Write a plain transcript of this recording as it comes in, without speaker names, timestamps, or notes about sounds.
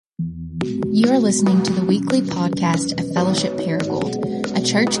You are listening to the weekly podcast of Fellowship Paragould, a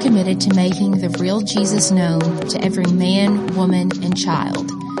church committed to making the real Jesus known to every man, woman, and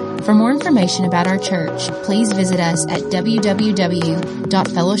child. For more information about our church, please visit us at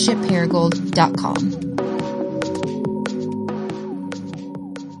www.fellowshipparagould.com.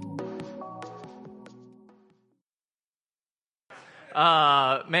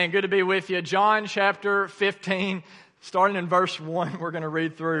 Good to be with you. John chapter 15, starting in verse 1, we're going to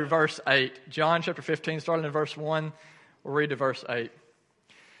read through verse 8. John chapter 15, starting in verse 1, we'll read to verse 8.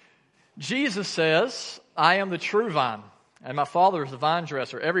 Jesus says, I am the true vine, and my Father is the vine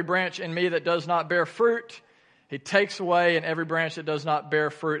dresser. Every branch in me that does not bear fruit, he takes away, and every branch that does not bear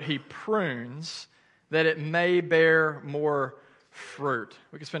fruit, he prunes, that it may bear more fruit.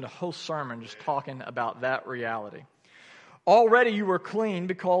 We could spend a whole sermon just talking about that reality. Already you are clean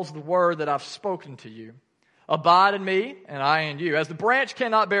because of the word that I've spoken to you. Abide in me, and I in you. As the branch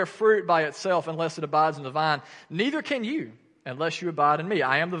cannot bear fruit by itself unless it abides in the vine, neither can you unless you abide in me.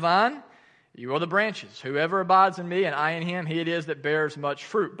 I am the vine, you are the branches. Whoever abides in me and I in him, he it is that bears much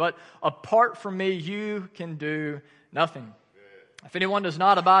fruit. But apart from me, you can do nothing. If anyone does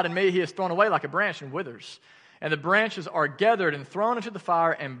not abide in me, he is thrown away like a branch and withers. And the branches are gathered and thrown into the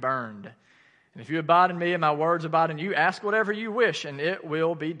fire and burned. And if you abide in me and my words abide in you, ask whatever you wish, and it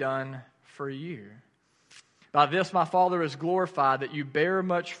will be done for you. By this my Father is glorified, that you bear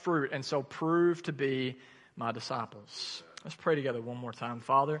much fruit, and so prove to be my disciples. Let's pray together one more time.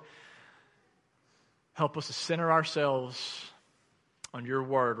 Father, help us to center ourselves on your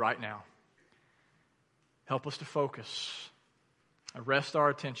word right now. Help us to focus, arrest our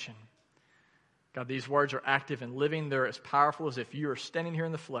attention. God, these words are active and living. They're as powerful as if you are standing here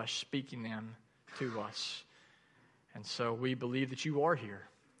in the flesh speaking them to us. And so we believe that you are here.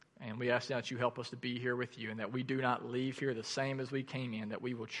 And we ask now that you help us to be here with you and that we do not leave here the same as we came in, that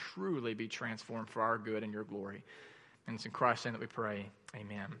we will truly be transformed for our good and your glory. And it's in Christ's name that we pray.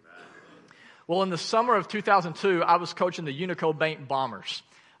 Amen. Well, in the summer of 2002, I was coaching the Unico Bank Bombers,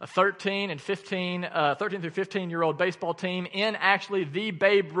 a 13 through 15-year-old baseball team in actually the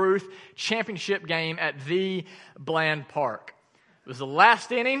Babe Ruth championship game at the Bland Park. It was the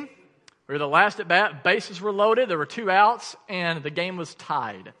last inning. We were the last at bat. Bases were loaded. There were 2 outs, and the game was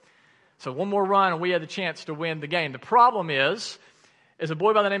tied. So one more run, and we had the chance to win the game. The problem is a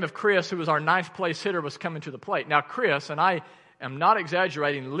boy by the name of Chris, who was our 9th place hitter, was coming to the plate. Now, Chris, and I am not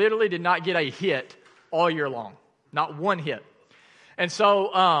exaggerating, literally did not get a hit all year long. Not one hit. And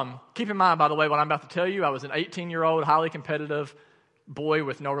so, keep in mind, by the way, what I'm about to tell you, I was an 18-year-old, highly competitive boy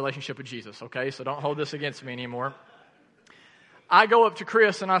with no relationship with Jesus, okay? So don't hold this against me anymore. I go up to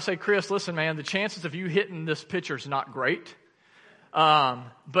Chris and I say, Chris, listen, man, the chances of you hitting this pitcher is not great.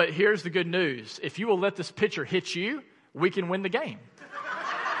 But here's the good news. If you will let this pitcher hit you, we can win the game.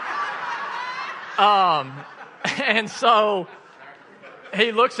 And so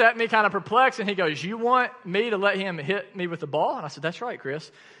he looks at me kind of perplexed, and he goes, you want me to let him hit me with the ball? And I said, that's right,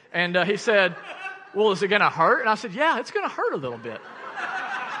 Chris. And he said, well, is it going to hurt? And I said, yeah, it's going to hurt a little bit.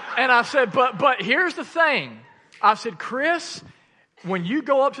 And I said, but here's the thing. I said, Chris, when you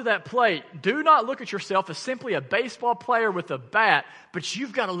go up to that plate, do not look at yourself as simply a baseball player with a bat, but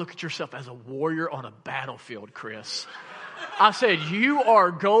you've got to look at yourself as a warrior on a battlefield, Chris. I said, you are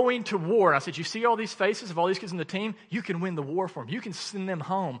going to war. And I said, you see all these faces of all these kids in the team? You can win the war for them. You can send them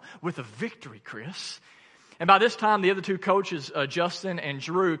home with a victory, Chris. And by this time, the other 2 coaches, Justin and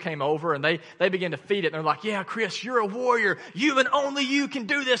Drew, came over, and they began to feed it. And they're like, yeah, Chris, you're a warrior. You and only you can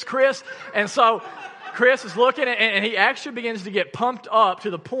do this, Chris. And so Chris is looking, and he actually begins to get pumped up to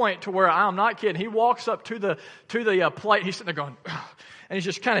the point to where, I'm not kidding, he walks up to the plate. He's sitting there going, ugh, and he's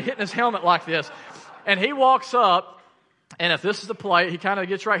just kind of hitting his helmet like this. And he walks up, and if this is the plate, he kind of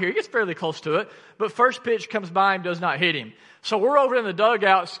gets right here. He gets fairly close to it, but first pitch comes by him, does not hit him. So we're over in the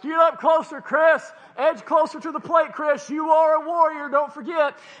dugout. Scoot up closer, Chris. Edge closer to the plate, Chris. You are a warrior, don't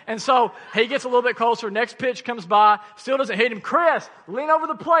forget. And so he gets a little bit closer. Next pitch comes by, still doesn't hit him. Chris, lean over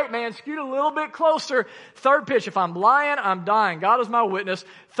the plate, man. Scoot a little bit closer. Third pitch, if I'm lying, I'm dying. God is my witness.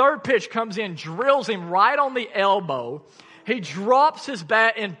 Third pitch comes in, drills him right on the elbow. He drops his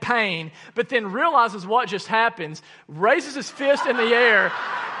bat in pain, but then realizes what just happens, raises his fist in the air,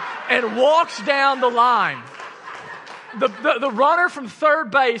 and walks down the line. The runner from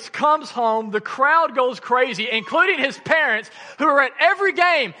third base comes home. The crowd goes crazy, including his parents, who are at every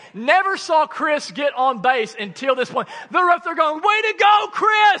game, never saw Chris get on base until this point. They're up there going, way to go,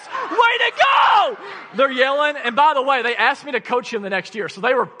 Chris! Way to go! They're yelling. And by the way, they asked me to coach him the next year, so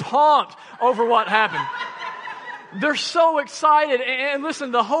they were pumped over what happened. They're so excited. And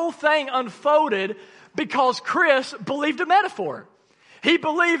listen, the whole thing unfolded because Chris believed a metaphor. He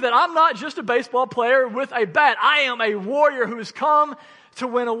believed that I'm not just a baseball player with a bat. I am a warrior who has come to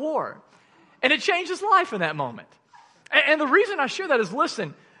win a war. And it changed his life in that moment. And the reason I share that is,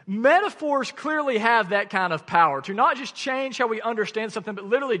 listen, metaphors clearly have that kind of power to not just change how we understand something, but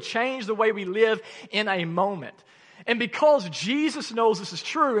literally change the way we live in a moment. And because Jesus knows this is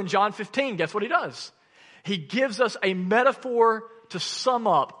true in John 15, guess what he does? He gives us a metaphor to sum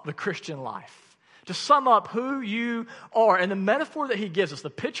up the Christian life. To sum up who you are. And the metaphor that he gives us, the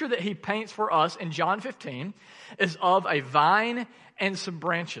picture that he paints for us in John 15, is of a vine and some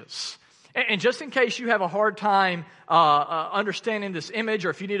branches. And just in case you have a hard time understanding this image, or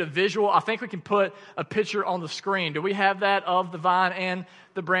if you need a visual, I think we can put a picture on the screen. Do we have that of the vine and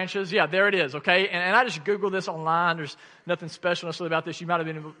the branches? Yeah, there it is, okay? And I just Googled this online. There's nothing special necessarily about this. You might have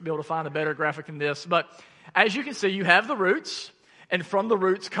been able to find a better graphic than this. But as you can see, you have the roots, and from the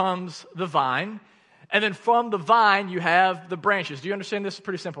roots comes the vine. And then from the vine, you have the branches. Do you understand? This is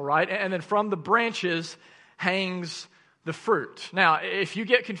pretty simple, right? And then from the branches hangs the fruit. Now, if you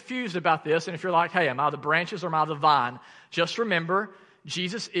get confused about this, and if you're like, hey, am I the branches or am I the vine? Just remember,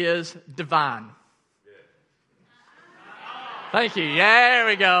 Jesus is divine. Thank you. There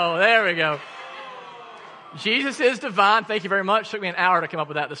we go. There we go. Jesus is divine. Thank you very much. It took me an hour to come up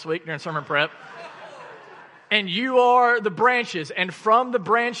with that this week during sermon prep. And you are the branches, and from the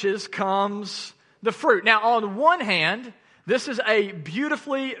branches comes the fruit. Now, on one hand, this is a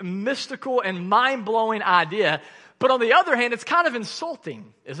beautifully mystical and mind-blowing idea, but on the other hand, it's kind of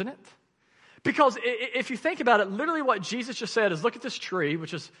insulting, isn't it? Because if you think about it, literally what Jesus just said is, look at this tree,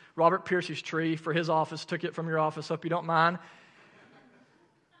 which is Robert Piercy's tree for his office, took it from your office, hope you don't mind.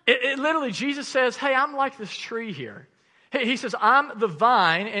 It literally, Jesus says, hey, I'm like this tree here. He says, I'm the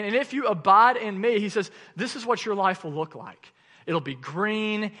vine, and if you abide in me, he says, this is what your life will look like. It'll be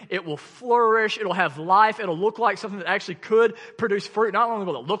green, it will flourish, it'll have life, it'll look like something that actually could produce fruit. Not only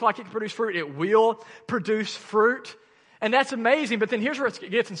will it look like it can produce fruit, it will produce fruit. And that's amazing, but then here's where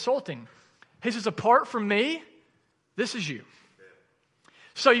it gets insulting. He says, apart from me, this is you.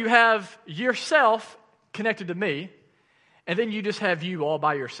 So you have yourself connected to me, and then you just have you all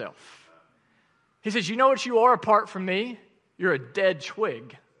by yourself. He says, you know what you are apart from me? You're a dead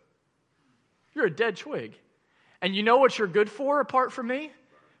twig. You're a dead twig. And you know what you're good for apart from me?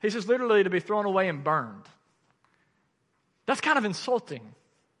 He says literally to be thrown away and burned. That's kind of insulting.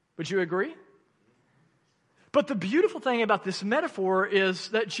 Would you agree? But the beautiful thing about this metaphor is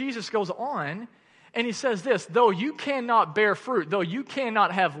that Jesus goes on and he says this, though you cannot bear fruit, though you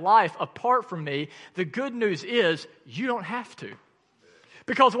cannot have life apart from me, the good news is you don't have to.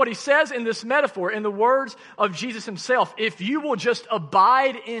 Because what he says in this metaphor, in the words of Jesus himself, if you will just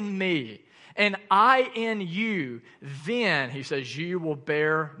abide in me, and I in you, then, he says, you will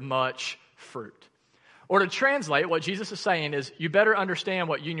bear much fruit. Or to translate, what Jesus is saying is, you better understand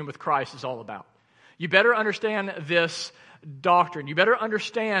what union with Christ is all about. You better understand this doctrine. You better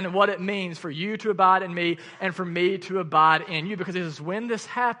understand what it means for you to abide in me and for me to abide in you. Because he says, when this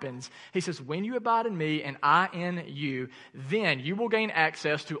happens, he says, when you abide in me and I in you, then you will gain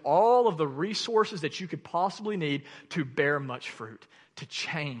access to all of the resources that you could possibly need to bear much fruit, to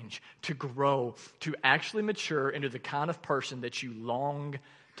change, to grow, to actually mature into the kind of person that you long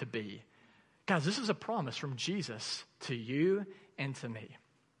to be. Guys, this is a promise from Jesus to you and to me.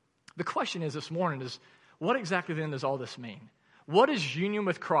 The question is this morning is, what exactly then does all this mean? What is union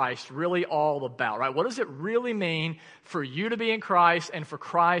with Christ really all about, right? What does it really mean for you to be in Christ and for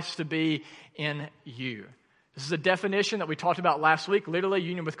Christ to be in you? This is a definition that we talked about last week. Literally,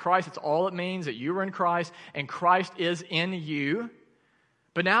 union with Christ, it's all it means that you are in Christ and Christ is in you.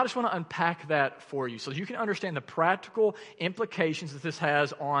 But now I just want to unpack that for you so you can understand the practical implications that this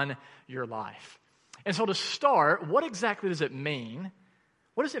has on your life. And so to start, what exactly does it mean?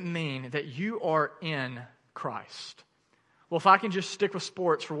 What does it mean that you are in Christ? Well, if I can just stick with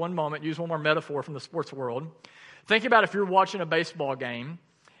sports for one moment, use one more metaphor from the sports world. Think about if you're watching a baseball game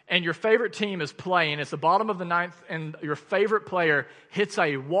and your favorite team is playing, it's the bottom of the ninth, and your favorite player hits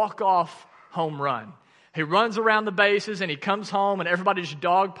a walk-off home run. He runs around the bases and he comes home and everybody just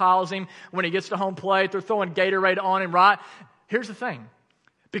dog piles him when he gets to home plate. They're throwing Gatorade on him, right? Here's the thing.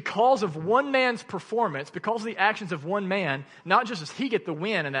 Because of one man's performance, because of the actions of one man, not just does he get the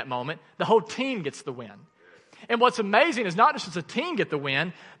win in that moment, the whole team gets the win. And what's amazing is not just does the team get the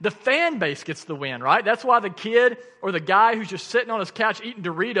win, the fan base gets the win, right? That's why the kid or the guy who's just sitting on his couch eating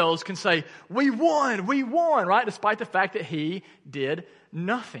Doritos can say, we won, right? Despite the fact that he did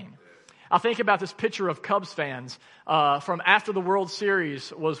nothing. I think about this picture of Cubs fans from after the World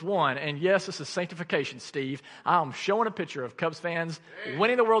Series was won. And yes, this is sanctification, Steve. I'm showing a picture of Cubs fans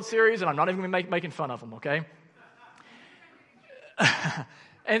winning the World Series, and I'm not even going to be making fun of them, okay?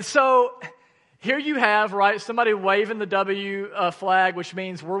 And so here you have, right, somebody waving the W flag, which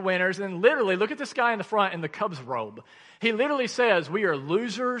means we're winners. And literally, look at this guy in the front in the Cubs robe. He literally says, we are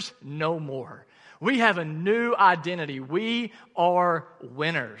losers no more. We have a new identity. We are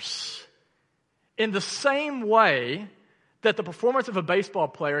winners. In the same way that the performance of a baseball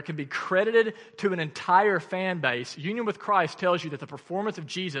player can be credited to an entire fan base, union with Christ tells you that the performance of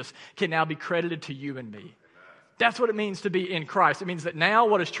Jesus can now be credited to you and me. That's what it means to be in Christ. It means that now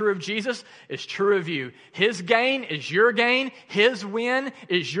what is true of Jesus is true of you. His gain is your gain. His win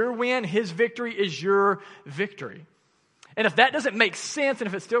is your win. His victory is your victory. And if that doesn't make sense and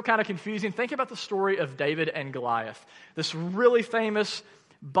if it's still kind of confusing, think about the story of David and Goliath. This really famous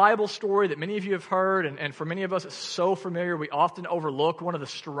Bible story that many of you have heard, and for many of us it's so familiar, we often overlook one of the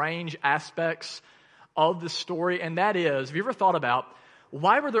strange aspects of the story, and that is, have you ever thought about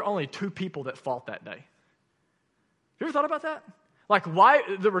why were there only two people that fought that day? You ever thought about that? Like why,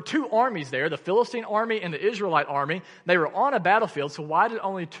 there were two armies there, the Philistine army and the Israelite army. They were on a battlefield, so why did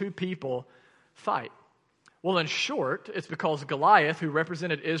only two people fight? Well, in short, it's because Goliath, who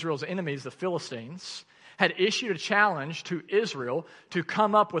represented Israel's enemies, the Philistines, had issued a challenge to Israel to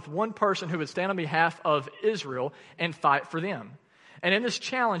come up with one person who would stand on behalf of Israel and fight for them. And in this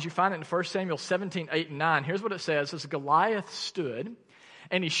challenge, you find it in 1 Samuel 17, 8, and 9. Here's what it says. It says, Goliath stood,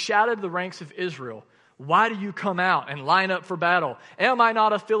 and he shouted to the ranks of Israel, why do you come out and line up for battle? Am I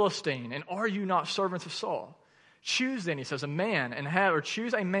not a Philistine? And are you not servants of Saul? Choose then, he says,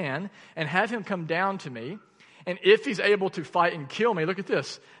 choose a man and have him come down to me. And if he's able to fight and kill me, look at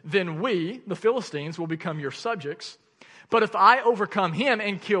this, then we, the Philistines, will become your subjects. But if I overcome him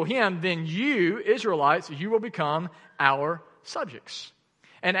and kill him, then you, Israelites, you will become our subjects.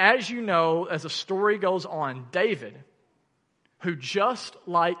 And as you know, as the story goes on, David, who just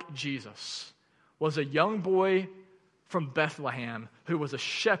like Jesus, was a young boy from Bethlehem who was a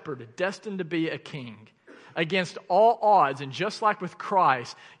shepherd destined to be a king, against all odds, and just like with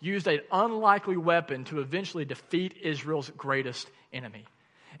Christ, used an unlikely weapon to eventually defeat Israel's greatest enemy.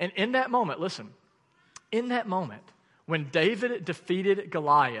 And in that moment, listen, in that moment, when David defeated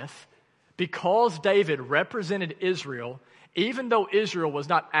Goliath, because David represented Israel, even though Israel was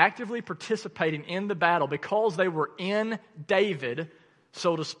not actively participating in the battle, because they were in David,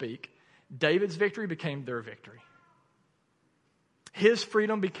 so to speak, David's victory became their victory. His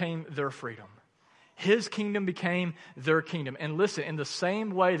freedom became their freedom. His kingdom became their kingdom. And listen, in the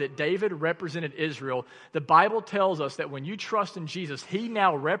same way that David represented Israel, the Bible tells us that when you trust in Jesus, he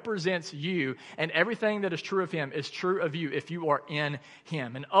now represents you, and everything that is true of him is true of you if you are in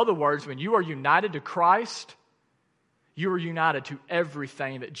him. In other words, when you are united to Christ, you are united to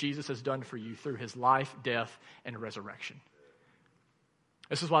everything that Jesus has done for you through his life, death, and resurrection.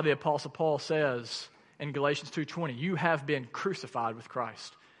 This is why the Apostle Paul says in Galatians 2:20, you have been crucified with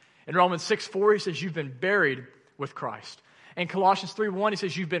Christ. In Romans 6:4, he says you've been buried with Christ. In Colossians 3:1, he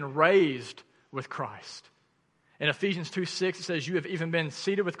says you've been raised with Christ. In Ephesians 2:6, it says you have even been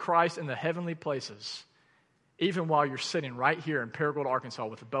seated with Christ in the heavenly places, even while you're sitting right here in Paragould, Arkansas,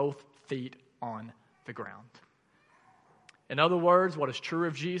 with both feet on the ground. In other words, what is true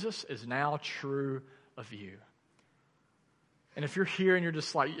of Jesus is now true of you. And if you're here and you're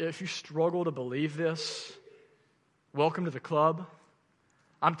just like, if you struggle to believe this, welcome to the club.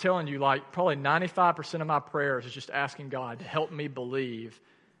 I'm telling you, like, probably 95% of my prayers is just asking God to help me believe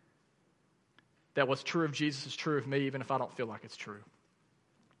that what's true of Jesus is true of me, even if I don't feel like it's true.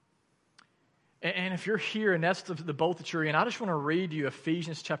 And if you're here and that's the boat that you're in, I just want to read you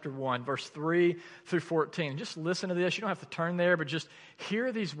Ephesians chapter 1, verse 3 through 14. Just listen to this. You don't have to turn there, but just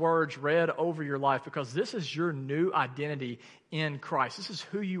hear these words read over your life, because this is your new identity in Christ. This is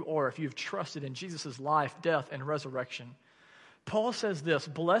who you are if you've trusted in Jesus' life, death, and resurrection. Paul says this,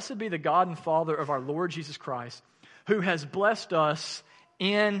 blessed be the God and Father of our Lord Jesus Christ, who has blessed us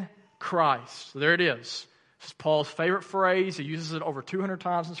in Christ. So there it is. This is Paul's favorite phrase. He uses it over 200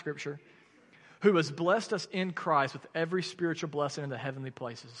 times in Scripture. Who has blessed us in Christ with every spiritual blessing in the heavenly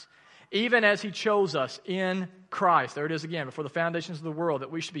places, even as he chose us in Christ. There it is again, before the foundations of the world, that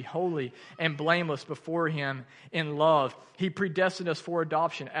we should be holy and blameless before him in love. He predestined us for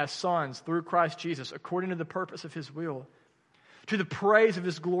adoption as sons through Christ Jesus, according to the purpose of his will, to the praise of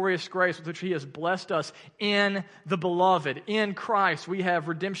his glorious grace with which he has blessed us in the beloved. In Christ we have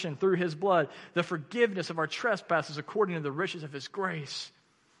redemption through his blood, the forgiveness of our trespasses according to the riches of his grace,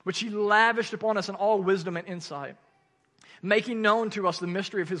 which he lavished upon us in all wisdom and insight, making known to us the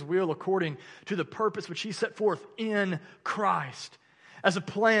mystery of his will according to the purpose which he set forth in Christ, as a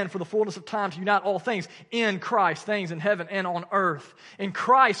plan for the fullness of time to unite all things in Christ, things in heaven and on earth. In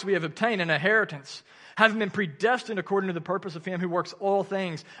Christ we have obtained an inheritance, Having been predestined according to the purpose of him who works all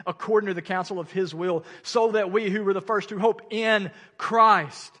things according to the counsel of his will, so that we who were the first to hope in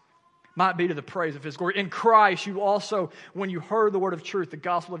Christ might be to the praise of his glory. In Christ, you also, when you heard the word of truth, the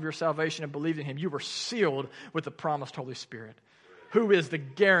gospel of your salvation, and believed in him, you were sealed with the promised Holy Spirit, who is the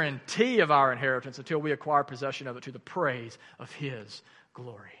guarantee of our inheritance until we acquire possession of it to the praise of his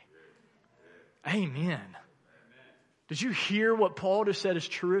glory. Amen. Did you hear what Paul just said is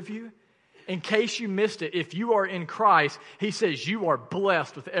true of you? In case you missed it, if you are in Christ, he says you are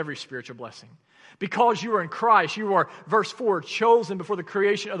blessed with every spiritual blessing. Because you are in Christ, you are, verse 4, chosen before the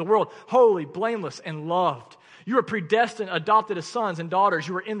creation of the world, holy, blameless, and loved. You are predestined, adopted as sons and daughters.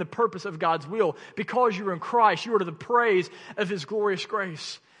 You are in the purpose of God's will. Because you are in Christ, you are to the praise of his glorious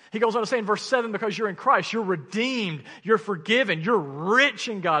grace. He goes on to say in verse 7, because you're in Christ, you're redeemed, you're forgiven, you're rich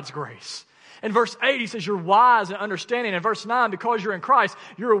in God's grace. In verse 8, he says you're wise and understanding. In verse 9, because you're in Christ,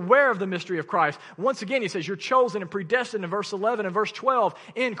 you're aware of the mystery of Christ. Once again, he says you're chosen and predestined in verse 11. And verse 12,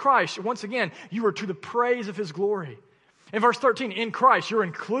 in Christ, once again, you are to the praise of his glory. In verse 13, in Christ, you're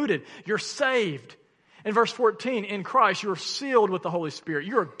included, you're saved. In verse 14, in Christ, you're sealed with the Holy Spirit.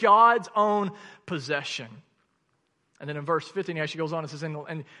 You're God's own possession. And then in verse 15, he actually goes on and says,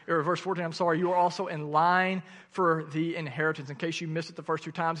 or verse 14, you are also in line for the inheritance. In case you missed it the first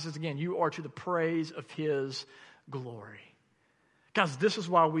two times, he says again, you are to the praise of his glory. Guys, this is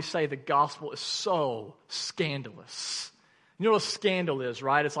why we say the gospel is so scandalous. You know what a scandal is,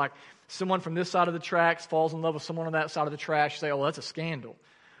 right? It's like someone from this side of the tracks falls in love with someone on that side of the tracks. You say, oh, that's a scandal,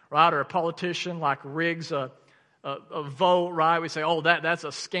 right? Or a politician like rigs a vote, right? We say, oh, that's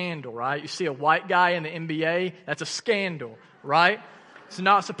a scandal, right? You see a white guy in the NBA, that's a scandal, right? It's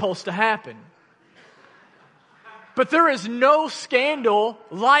not supposed to happen. But there is no scandal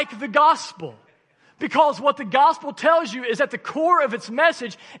like the gospel. Because what the gospel tells you is at the core of its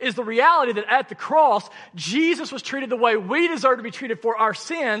message is the reality that at the cross, Jesus was treated the way we deserve to be treated for our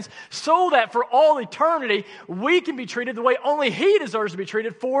sins, so that for all eternity, we can be treated the way only he deserves to be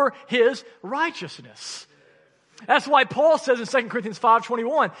treated for his righteousness. That's why Paul says in 2 Corinthians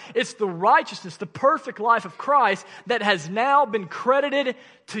 5:21, it's the righteousness, the perfect life of Christ that has now been credited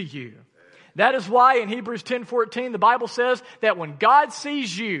to you. That is why in Hebrews 10:14, the Bible says that when God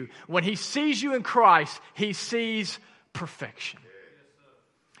sees you, when he sees you in Christ, he sees perfection.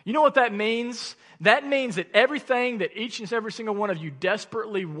 You know what that means? That means that everything that each and every single one of you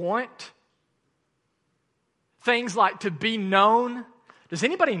desperately want, things like to be known. Does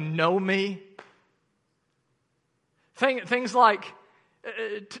anybody know me? Things like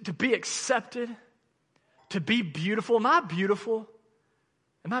to be accepted, to be beautiful. Am I beautiful?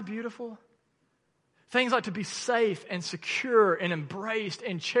 Am I beautiful? Things like to be safe and secure and embraced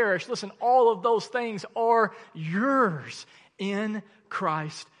and cherished. Listen, all of those things are yours in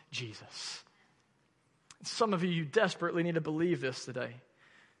Christ Jesus. Some of you desperately need to believe this today.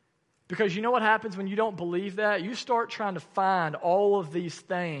 Because you know what happens when you don't believe that? You start trying to find all of these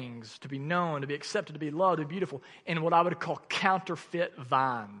things to be known, to be accepted, to be loved, to be beautiful, in what I would call counterfeit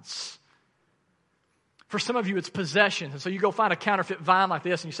vines. For some of you, it's possessions. And so you go find a counterfeit vine like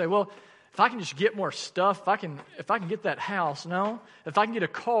this, and you say, well, if I can just get more stuff, if I can get that house, no. If I can get a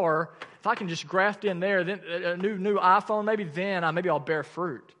car, if I can just graft in there, then a new iPhone, maybe I'll bear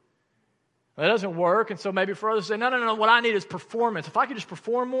fruit. That doesn't work, and so maybe for others say, no, what I need is performance. If I could just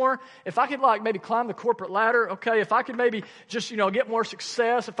perform more, if I could maybe climb the corporate ladder, okay, if I could maybe just, get more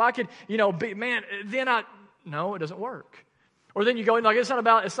success, if I could, no, it doesn't work. Or then you go,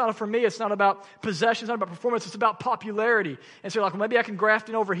 it's not for me, it's not about possession, it's not about performance, it's about popularity. And so you're like, well, maybe I can graft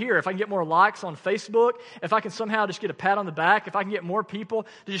in over here. If I can get more likes on Facebook, if I can somehow just get a pat on the back, if I can get more people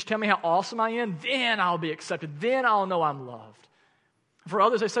to just tell me how awesome I am, then I'll be accepted, then I'll know I'm loved. For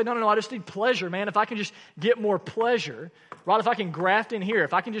others, they say, no, I just need pleasure, man. If I can just get more pleasure, right? If I can graft in here,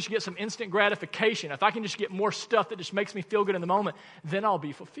 if I can just get some instant gratification, if I can just get more stuff that just makes me feel good in the moment, then I'll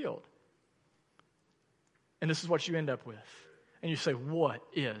be fulfilled. And this is what you end up with. And you say, what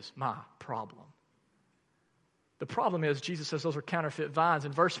is my problem? The problem is, Jesus says those are counterfeit vines.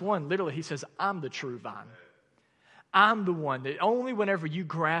 In verse 1, literally, he says, I'm the true vine. I'm the one that only whenever you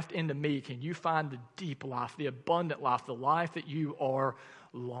graft into me can you find the deep life, the abundant life, the life that you are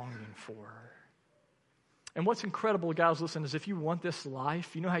longing for. And what's incredible, guys, listen, is if you want this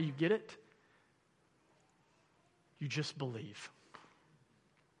life, you know how you get it? You just believe.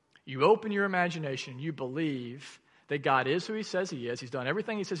 You open your imagination, you believe that God is who he says he is. He's done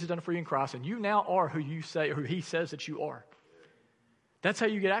everything he says he's done for you in Christ, and you now are who he says that you are. That's how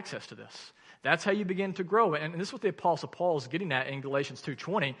you get access to this. That's how you begin to grow. And this is what the Apostle Paul is getting at in Galatians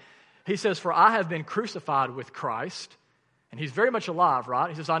 2:20. He says, for I have been crucified with Christ, And he's very much alive, right?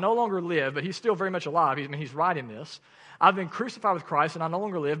 He says, I no longer live, but he's still very much alive. He's writing this. I've been crucified with Christ, and I no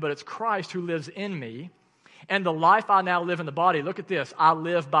longer live, but it's Christ who lives in me. And the life I now live in the body, look at this, I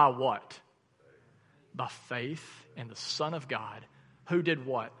live by what? By faith in the Son of God, who did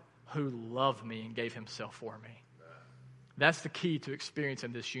what? Who loved me and gave himself for me. That's the key to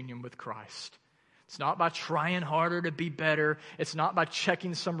experiencing this union with Christ. It's not by trying harder to be better. It's not by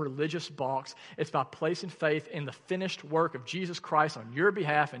checking some religious box. It's by placing faith in the finished work of Jesus Christ on your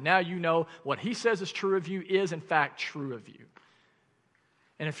behalf. And now you know what he says is true of you is in fact true of you.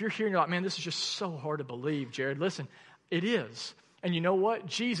 And if you're here and you're like, man, this is just so hard to believe, Jared, listen, it is. And you know what?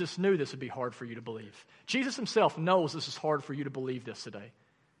 Jesus knew this would be hard for you to believe. Jesus himself knows this is hard for you to believe this today.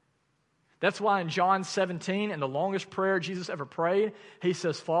 That's why in John 17, in the longest prayer Jesus ever prayed, he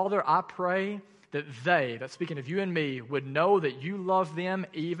says, Father, I pray that they, that's speaking of you and me, would know that you love them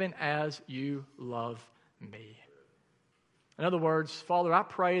even as you love me. In other words, Father, I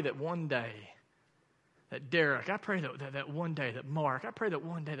pray that one day, that Derek, I pray that one day, that Mark, I pray that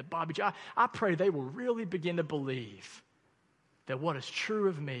one day, that Bobby, I pray they will really begin to believe that what is true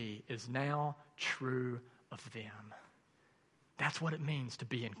of me is now true of them. That's what it means to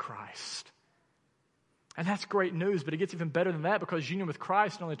be in Christ. And that's great news, but it gets even better than that because union with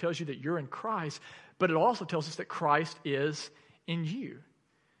Christ not only tells you that you're in Christ, but it also tells us that Christ is in you.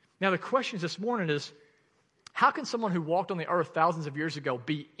 Now the question this morning is, how can someone who walked on the earth thousands of years ago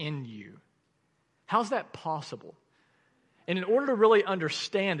be in you? How's that possible? And in order to really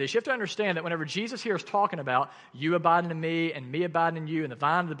understand this, you have to understand that whenever Jesus here is talking about you abiding in me and me abiding in you and the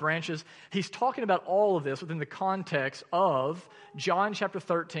vine and the branches, he's talking about all of this within the context of John chapter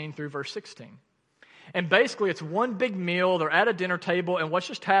 13 through verse 16. And basically, it's one big meal. They're at a dinner table, and what's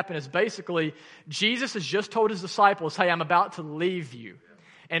just happened is basically Jesus has just told his disciples, hey, I'm about to leave you.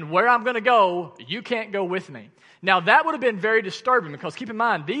 And where I'm going to go, you can't go with me. Now, that would have been very disturbing because keep in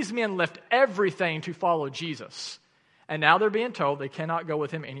mind, these men left everything to follow Jesus. And now they're being told they cannot go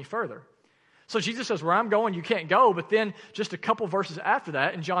with him any further. So Jesus says, where I'm going, you can't go. But then just a couple verses after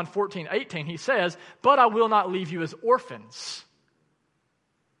that, in John 14:18, he says, but I will not leave you as orphans.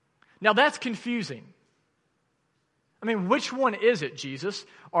 Now, that's confusing. I mean, which one is it, Jesus?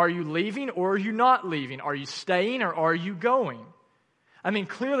 Are you leaving or are you not leaving? Are you staying or are you going? I mean,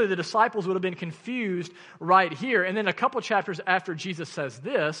 clearly the disciples would have been confused right here. And then a couple chapters after Jesus says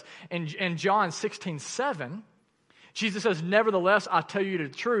this, in John 16:7, Jesus says, nevertheless, I tell you the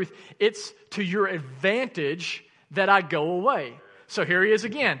truth, it's to your advantage that I go away. So here he is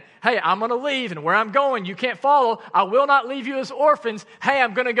again. Hey, I'm going to leave, and where I'm going, you can't follow. I will not leave you as orphans. Hey,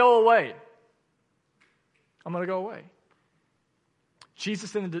 I'm going to go away. I'm going to go away.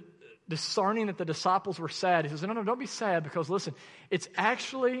 Jesus, then discerning that the disciples were sad, he says, no, don't be sad because, listen, it's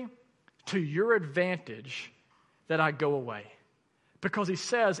actually to your advantage that I go away. Because he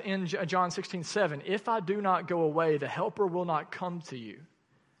says in John 16:7, if I do not go away, the helper will not come to you.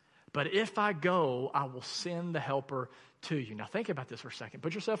 But if I go, I will send the helper to you. Now think about this for a second.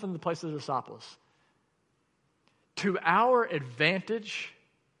 Put yourself in the place of the disciples. To our advantage.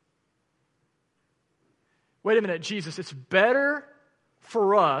 Wait a minute, Jesus, it's better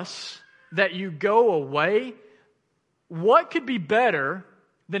for us that you go away. What could be better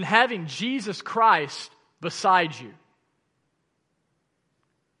than having Jesus Christ beside you?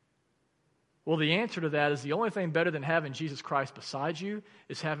 Well, the answer to that is the only thing better than having Jesus Christ beside you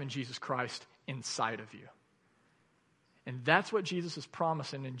is having Jesus Christ inside of you. And that's what Jesus is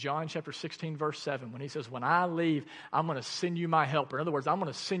promising in John chapter 16, verse 7, when he says, when I leave, I'm going to send you my helper. In other words, I'm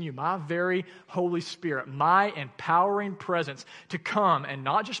going to send you my very Holy Spirit, my empowering presence to come and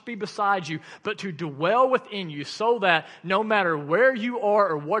not just be beside you, but to dwell within you so that no matter where you are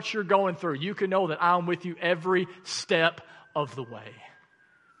or what you're going through, you can know that I'm with you every step of the way.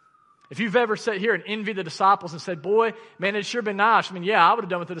 If you've ever sat here and envied the disciples and said, boy, man, it'd sure been nice. I mean, yeah, I would have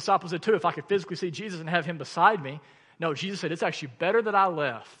done what the disciples did too if I could physically see Jesus and have him beside me. No, Jesus said, it's actually better that I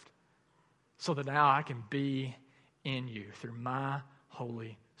left so that now I can be in you through my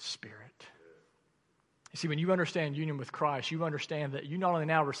Holy Spirit. You see, when you understand union with Christ, you understand that you not only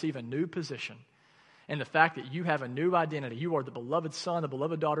now receive a new position and the fact that you have a new identity. You are the beloved son, the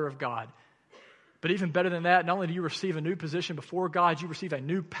beloved daughter of God. But even better than that, not only do you receive a new position before God, you receive a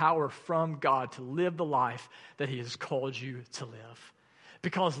new power from God to live the life that he has called you to live.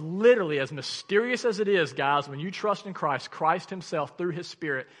 Because literally, as mysterious as it is, guys, when you trust in Christ, Christ himself, through his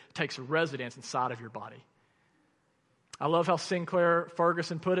Spirit, takes residence inside of your body. I love how Sinclair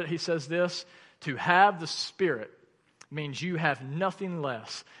Ferguson put it. He says this, to have the Spirit means you have nothing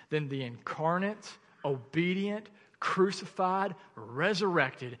less than the incarnate, obedient, crucified,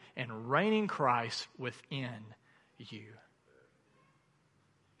 resurrected, and reigning Christ within you.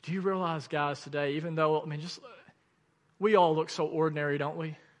 Do you realize, guys, today, even though, we all look so ordinary, don't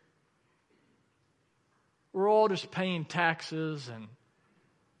we? We're all just paying taxes and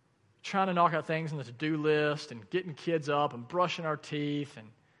trying to knock out things on the to-do list and getting kids up and brushing our teeth. And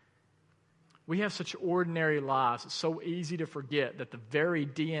we have such ordinary lives. It's so easy to forget that the very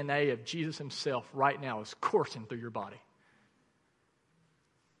DNA of Jesus himself right now is coursing through your body.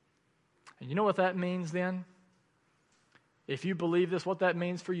 And you know what that means then? If you believe this, what that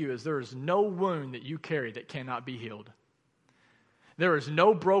means for you is there is no wound that you carry that cannot be healed. There is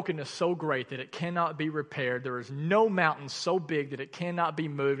no brokenness so great that it cannot be repaired. There is no mountain so big that it cannot be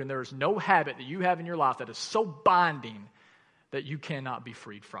moved. And there is no habit that you have in your life that is so binding that you cannot be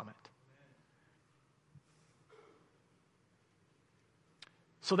freed from it.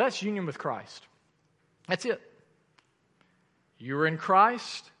 So that's union with Christ. That's it. You're in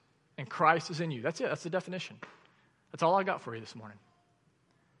Christ, and Christ is in you. That's it. That's the definition. That's all I got for you this morning.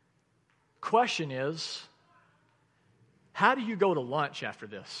 Question is, how do you go to lunch after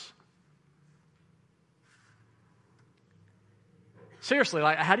this? Seriously,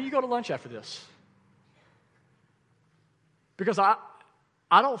 how do you go to lunch after this? Because I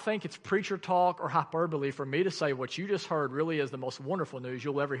don't think it's preacher talk or hyperbole for me to say what you just heard really is the most wonderful news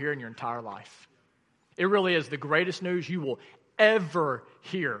you'll ever hear in your entire life. It really is the greatest news you will ever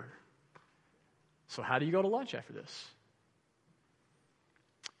hear. So how do you go to lunch after this?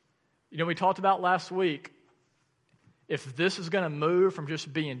 We talked about last week, if this is going to move from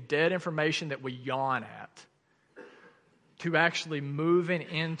just being dead information that we yawn at to actually moving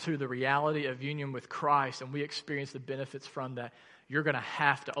into the reality of union with Christ and we experience the benefits from that, you're going to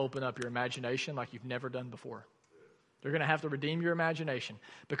have to open up your imagination like you've never done before. You're going to have to redeem your imagination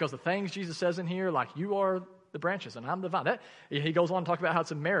because the things Jesus says in here, like you are the branches and I'm the vine. He goes on to talk about how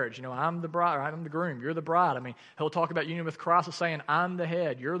it's a marriage. I'm the bride, or I'm the groom, you're the bride. He'll talk about union with Christ as saying, I'm the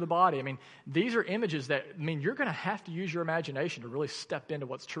head, you're the body. These are images that, you're going to have to use your imagination to really step into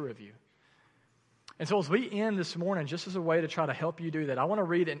what's true of you. And so as we end this morning, just as a way to try to help you do that, I want to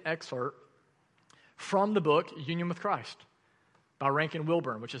read an excerpt from the book, Union with Christ, by Rankin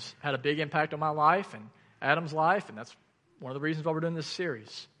Wilburn, which has had a big impact on my life and Adam's life, and that's one of the reasons why we're doing this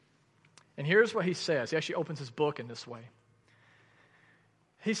series. And here's what he says. He actually opens his book in this way.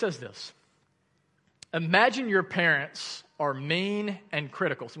 He says this: imagine your parents are mean and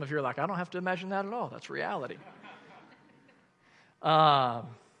critical. Some of you are like, I don't have to imagine that at all. That's reality.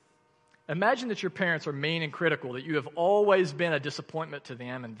 Imagine that your parents are mean and critical, that you have always been a disappointment to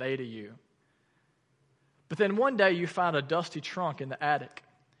them and they to you. But then one day you find a dusty trunk in the attic.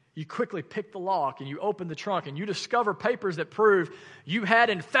 You quickly pick the lock and you open the trunk and you discover papers that prove you had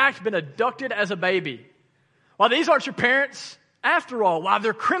in fact been abducted as a baby. Why, these aren't your parents after all. Why,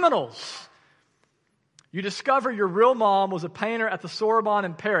 they're criminals. You discover your real mom was a painter at the Sorbonne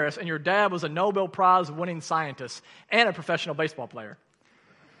in Paris and your dad was a Nobel Prize winning scientist and a professional baseball player.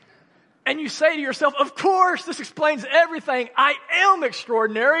 And you say to yourself, of course, this explains everything. I am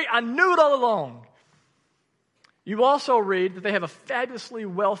extraordinary. I knew it all along. You also read that they were fabulously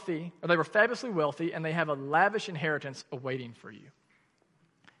wealthy, and they have a lavish inheritance awaiting for you.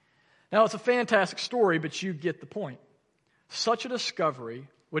 Now, it's a fantastic story, but you get the point. Such a discovery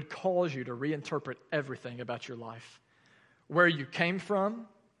would cause you to reinterpret everything about your life. Where you came from,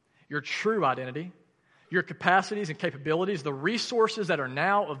 your true identity, your capacities and capabilities, the resources that are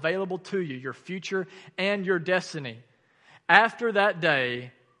now available to you, your future and your destiny. After that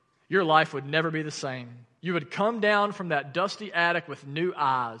day, your life would never be the same. You would come down from that dusty attic with new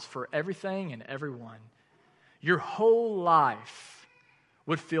eyes for everything and everyone. Your whole life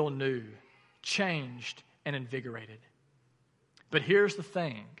would feel new, changed, and invigorated. But here's the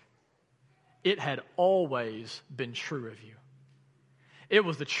thing. It had always been true of you. It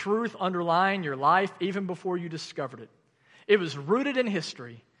was the truth underlying your life even before you discovered it. It was rooted in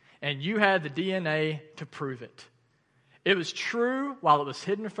history, and you had the DNA to prove it. It was true while it was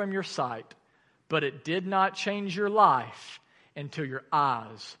hidden from your sight, but it did not change your life until your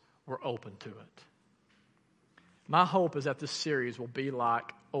eyes were open to it. My hope is that this series will be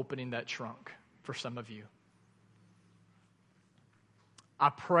like opening that trunk for some of you. I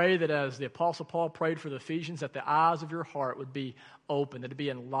pray that as the Apostle Paul prayed for the Ephesians, that the eyes of your heart would be open, that it would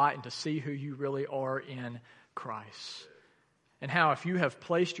be enlightened to see who you really are in Christ. And how if you have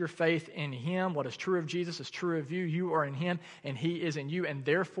placed your faith in Him, what is true of Jesus is true of you. You are in Him and He is in you. And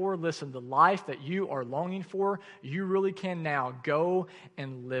therefore, listen, the life that you are longing for, you really can now go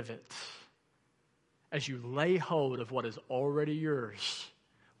and live it as you lay hold of what is already yours,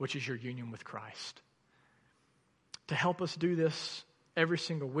 which is your union with Christ. To help us do this every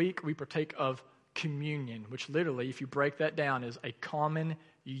single week, we partake of communion, which literally, if you break that down, is a common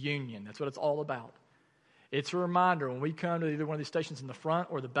union. That's what it's all about. It's a reminder when we come to either one of these stations in the front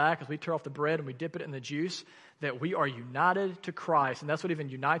or the back, as we tear off the bread and we dip it in the juice, that we are united to Christ. And that's what even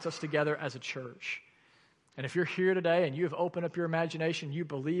unites us together as a church. And if you're here today and you have opened up your imagination, you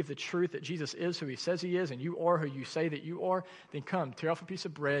believe the truth that Jesus is who he says he is, and you are who you say that you are, then come, tear off a piece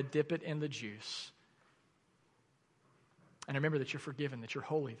of bread, dip it in the juice. And remember that you're forgiven, that you're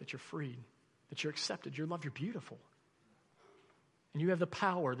holy, that you're freed, that you're accepted, you're loved, you're beautiful. And you have the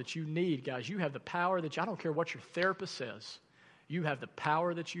power that you need, guys. You have the power that I don't care what your therapist says. You have the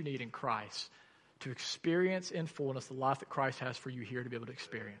power that you need in Christ to experience in fullness the life that Christ has for you here to be able to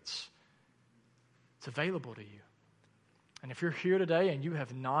experience. It's available to you. And if you're here today and you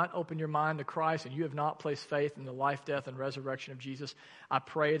have not opened your mind to Christ and you have not placed faith in the life, death, and resurrection of Jesus, I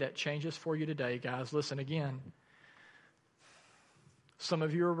pray that changes for you today, guys. Listen again. Some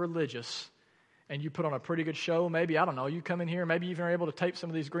of you are religious and you put on a pretty good show. Maybe, I don't know, you come in here, maybe you even are able to tape some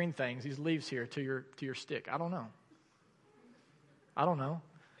of these green things, these leaves here to your stick. I don't know.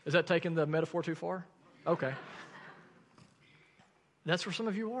 Is that taking the metaphor too far? Okay. That's where some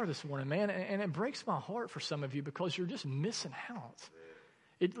of you are this morning, man. And it breaks my heart for some of you because you're just missing out.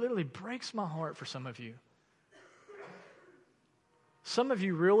 It literally breaks my heart for some of you. Some of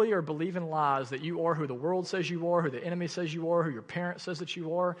you really are believing lies that you are who the world says you are, who the enemy says you are, who your parent says that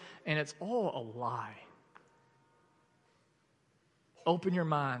you are, and it's all a lie. Open your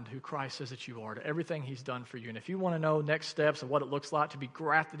mind who Christ says that you are, to everything he's done for you. And if you want to know next steps and what it looks like to be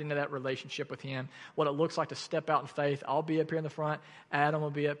grafted into that relationship with him, what it looks like to step out in faith, I'll be up here in the front. Adam will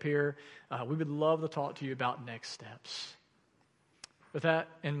be up here. We would love to talk to you about next steps. With that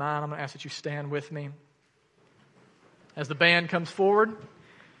in mind, I'm going to ask that you stand with me. As the band comes forward,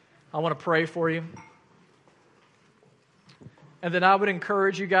 I want to pray for you. And then I would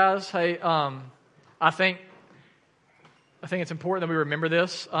encourage you guys, hey, I think it's important that we remember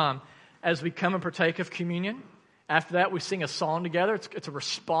this. As we come and partake of communion, after that we sing a song together. It's a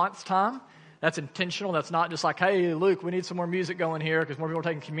response time. That's intentional. That's not just like, hey, Luke, we need some more music going here because more people are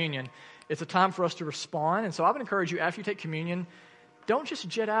taking communion. It's a time for us to respond. And so I would encourage you, after you take communion, don't just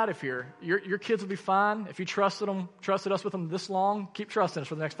jet out of here. Your kids will be fine. If you trusted us with them this long, keep trusting us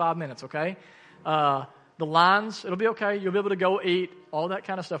for the next 5 minutes, okay? The lines, it'll be okay. You'll be able to go eat, all that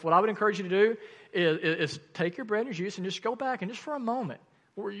kind of stuff. What I would encourage you to do is take your bread and your juice and just go back and just for a moment.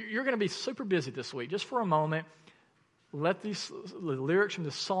 You're going to be super busy this week. Just for a moment, let the lyrics from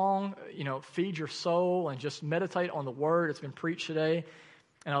the song, feed your soul and just meditate on the word that's been preached today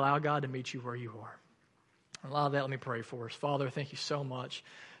and allow God to meet you where you are. A lot of that, let me pray for us. Father, thank you so much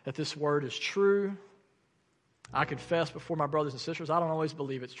that this word is true. I confess before my brothers and sisters, I don't always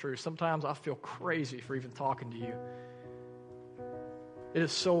believe it's true. Sometimes I feel crazy for even talking to you. It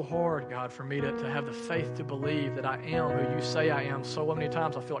is so hard, God, for me to have the faith to believe that I am who you say I am. So many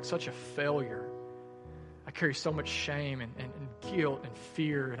times I feel like such a failure. I carry so much shame and guilt and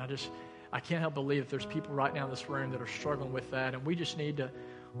fear, and I can't help believe that there's people right now in this room that are struggling with that, and we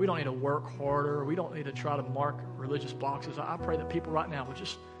don't need to work harder. We don't need to try to mark religious boxes. I pray that people right now will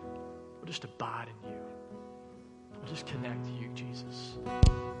just abide in you. We'll just connect to you, Jesus.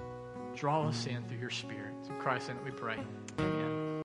 Draw us in through your Spirit. In Christ's name we pray. Amen.